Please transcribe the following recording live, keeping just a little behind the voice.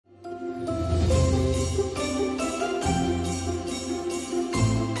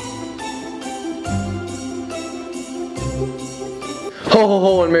Ho ho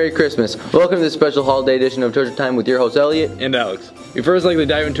ho and Merry Christmas. Welcome to this special holiday edition of Trojan Time with your host Elliot and Alex. We first like to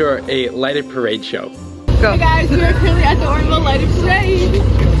dive into a lighted parade show. Go. Hey guys, we are currently at the Orville Lighted Parade.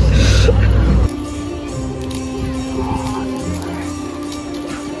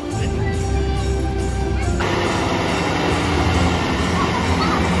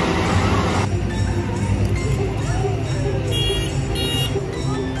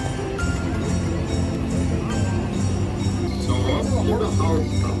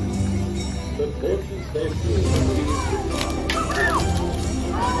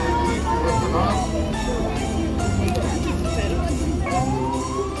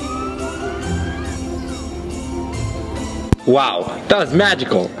 Wow, that was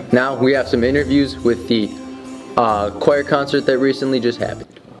magical. Now we have some interviews with the choir concert that recently just happened.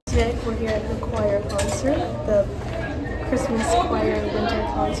 Today we're here at the choir concert, the Christmas choir winter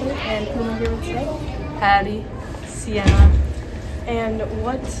concert, and who am I here with today? Patty, Sienna. And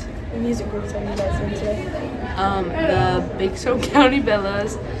what music groups are you guys in today? The Big Stone County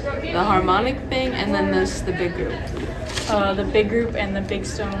Bellas, the harmonic thing, and then there's the big group. The big group and the Big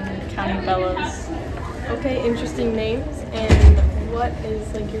Stone County Bellas. Okay, interesting names. And what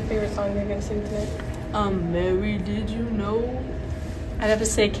is like your favorite song you're gonna sing today? Mary, did you know? I'd have to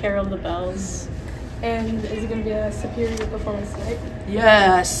say Carol of the Bells. And is it gonna be a superior performance tonight?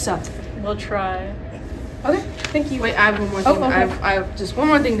 Yes. We'll try. Okay, thank you. Wait, I have one more thing. Oh, okay. I have just one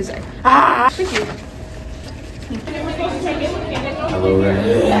more thing to say. Ah! Thank you. Hello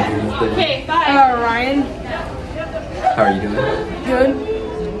Ryan. Okay, bye. Hello Ryan. How are you doing? Good.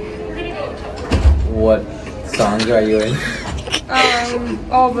 What songs are you in?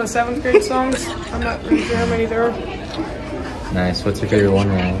 All the 7th grade songs. I'm not really sure how many there are. Nice. What's your favorite one,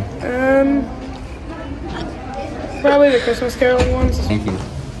 Ryan? Probably the Christmas caroling ones. Thank you.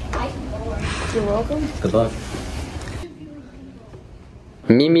 You're welcome. Good luck.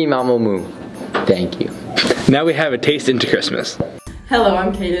 Mimi Mamo Moo. Thank you. Now we have a taste into Christmas. Hello,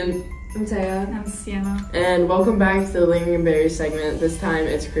 I'm Kaden. I'm Taya. I'm Sienna. And welcome back to the Lingonberry segment. This time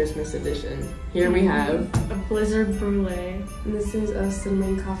it's Christmas edition. Here we have A Blizzard Brulee. and this is a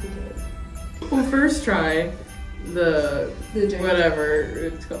cinnamon coffee cake. We'll first try the whatever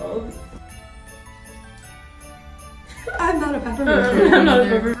it's called. I'm not a peppermint. I'm not a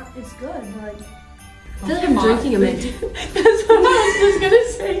pepper. It's good, but I feel like I'm drinking a mint. That's what I was just gonna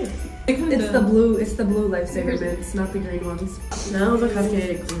say. It's the blue lifesaver mints, not the green ones. Now the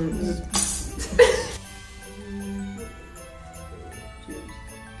cupcake.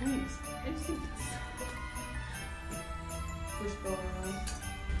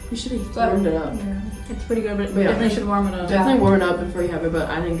 We should have warmed it up. yeah, it's pretty good, but Yeah. definitely should warm it up. Definitely warm it up before you have it, but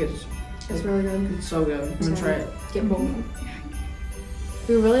I think it's really good. so good. I'm gonna try it. Get both.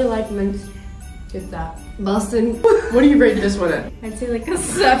 We really like mints. Get that. Boston. What do you rate this one at? I'd say like a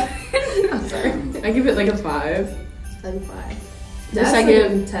 7. I'm sorry. I give it like a 5. 5. This I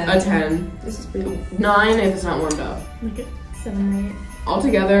give a 10. This is pretty good. 9 if it's not warmed up. Like a 7 or 8.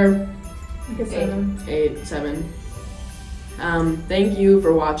 Altogether, Like a 7. 8, 7. Thank you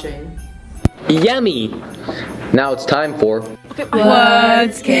for watching. Yummy! Now it's time for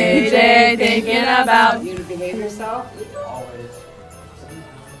What's KJ thinking about? You to behave yourself? Always.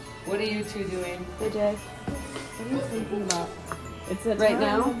 What are you two doing? KJ. What are you thinking about? It's a Right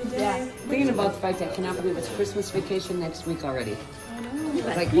now? Yeah. Thinking about the fact that I cannot believe it's Christmas vacation next week already.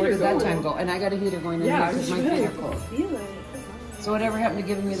 Like, where did that time go? And I got a heater going in here because my feet are cold. So whatever happened to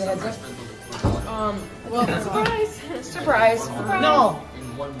giving me the heads up? Well, Surprise! Surprise! No!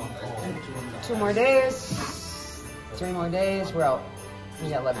 2 more days. 3 more days. We're out. We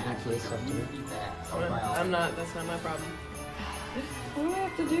got 11 days left to do. I'm not, that's not my problem. What do we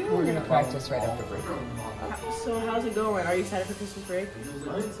have to do? We're gonna practice right after break. So how's it going? Are you excited for Christmas break?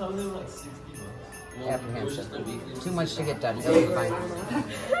 Apprehension. Too much to get done. It'll be fine.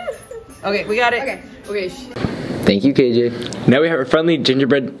 Okay, we got it. Okay. Thank you, KJ. Now we have a friendly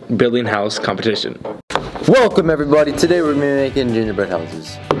gingerbread building house competition. Welcome everybody. Today we're gonna be making gingerbread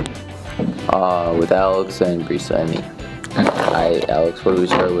houses. With Alex and Brisa and me. Alright, Alex, what do we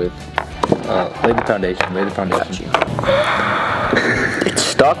start with? Lay the foundation. Lay the foundation. It's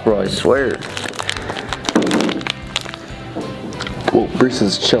stuck, bro, I swear. Well,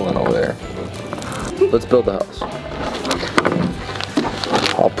 Brisa's chilling over there. Let's build a house.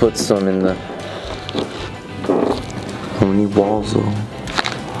 I'll put some in the... How many walls though?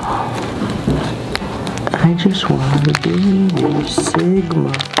 I just want to be your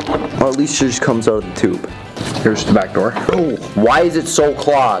Sigma. Or at least it just comes out of the tube. Here's the back door. Oh, why is it so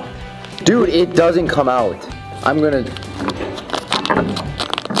clogged? Dude, it doesn't come out. I'm gonna...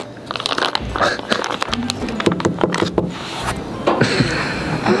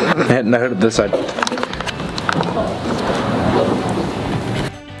 ahead and head to this side.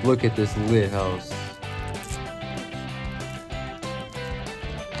 Look at this lit house.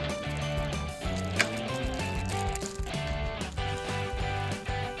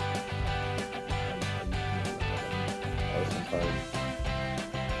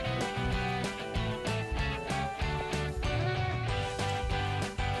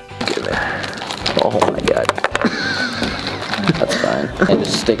 Oh my god. That's fine. And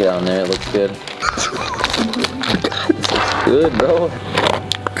just stick it on there, it looks good. This looks good, bro.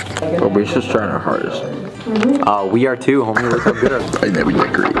 But we're just trying our hardest. We are too, homie. Look how good our I think we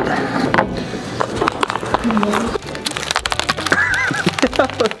did great.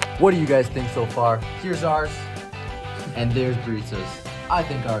 What do you guys think so far? Here's ours, and there's Brisa's. I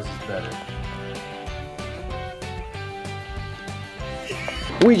think ours is better.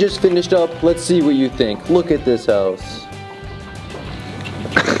 We just finished up. Let's see what you think. Look at this house.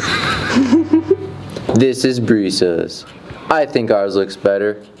 This is Brisa's. I think ours looks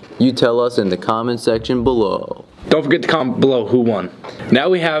better. You tell us in the comment section below. Don't forget to comment below who won. Now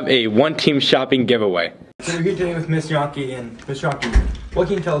we have a one-team shopping giveaway. So we're here today with Miss Yonke, and Miss Yonke, what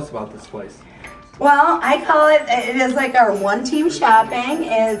can you tell us about this place? Well, I call it is like our one-team shopping.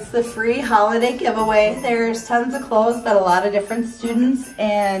 It's the free holiday giveaway. There's tons of clothes that a lot of different students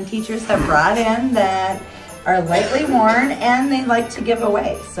and teachers have brought in that are lightly worn and they like to give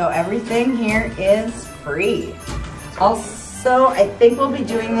away. So everything here is free. Also, I think we'll be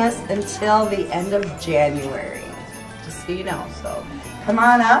doing this until the end of January, just so you know. So come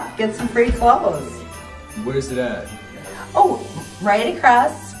on up, get some free clothes. Where's it at? Oh, right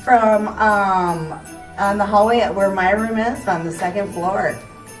across from on the hallway at where my room is on the second floor,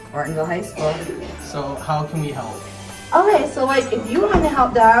 Ortonville High School. So how can we help? Okay, so like if you want to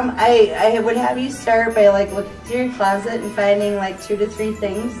help Dom, I would have you start by like looking through your closet and finding like 2 to 3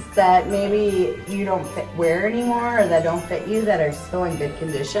 things that maybe you don't wear anymore or that don't fit you that are still in good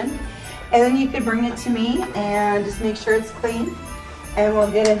condition. And then you could bring it to me and just make sure it's clean and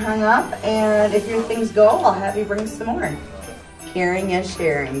we'll get it hung up, and if your things go, I'll have you bring some more. Caring is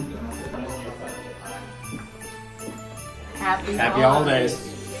sharing. Happy holidays.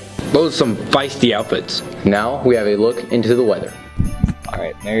 Those are some feisty outfits. Now we have a look into the weather.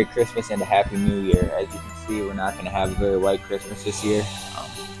 Alright, Merry Christmas and a Happy New Year. As you can see, we're not going to have a very white Christmas this year.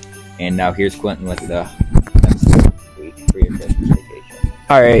 And now here's Quentin with the week for your Christmas vacation.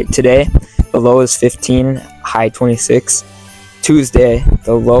 Alright, today the low is 15, high 26. Tuesday,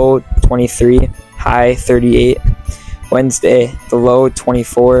 the low 23, high 38. Wednesday, the low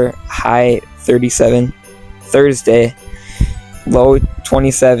 24, high 37. Thursday, low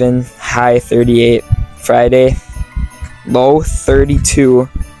 27, high 38. Friday, low 32,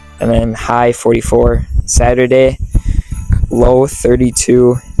 and then high 44. Saturday, low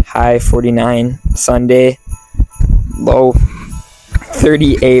 32, high 49. Sunday, low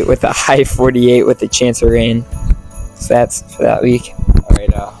 38 with a high 48 with a chance of rain. So that's for that week. Alright,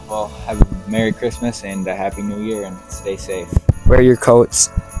 well, have a Merry Christmas and a Happy New Year and stay safe. Wear your coats.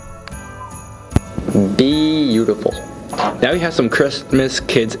 Beautiful. Now we have some Christmas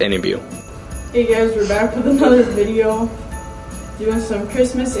kids interview. Hey guys, we're back with another video. Doing some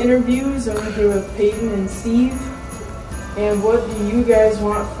Christmas interviews. I'm here with Peyton and Steve. And what do you guys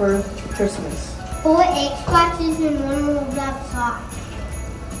want for Christmas? 4 egg scratches and 1 Roblox sock.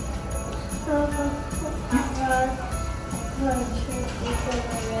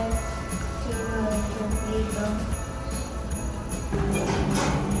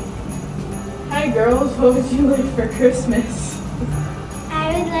 Hi girls, what would you like for Christmas?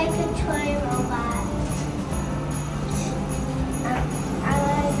 I would like a toy robot. I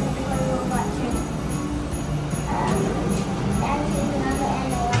like a toy robot too. And another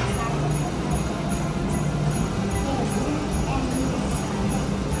animal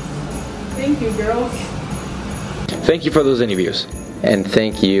Thank you, girls. Thank you for those interviews. And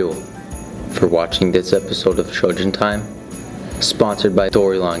thank you for watching this episode of Trojan Time, sponsored by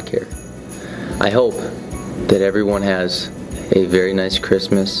Dory Lawn Care. I hope that everyone has a very nice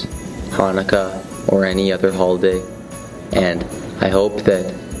Christmas, Hanukkah, or any other holiday, and I hope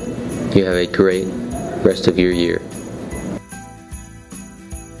that you have a great rest of your year.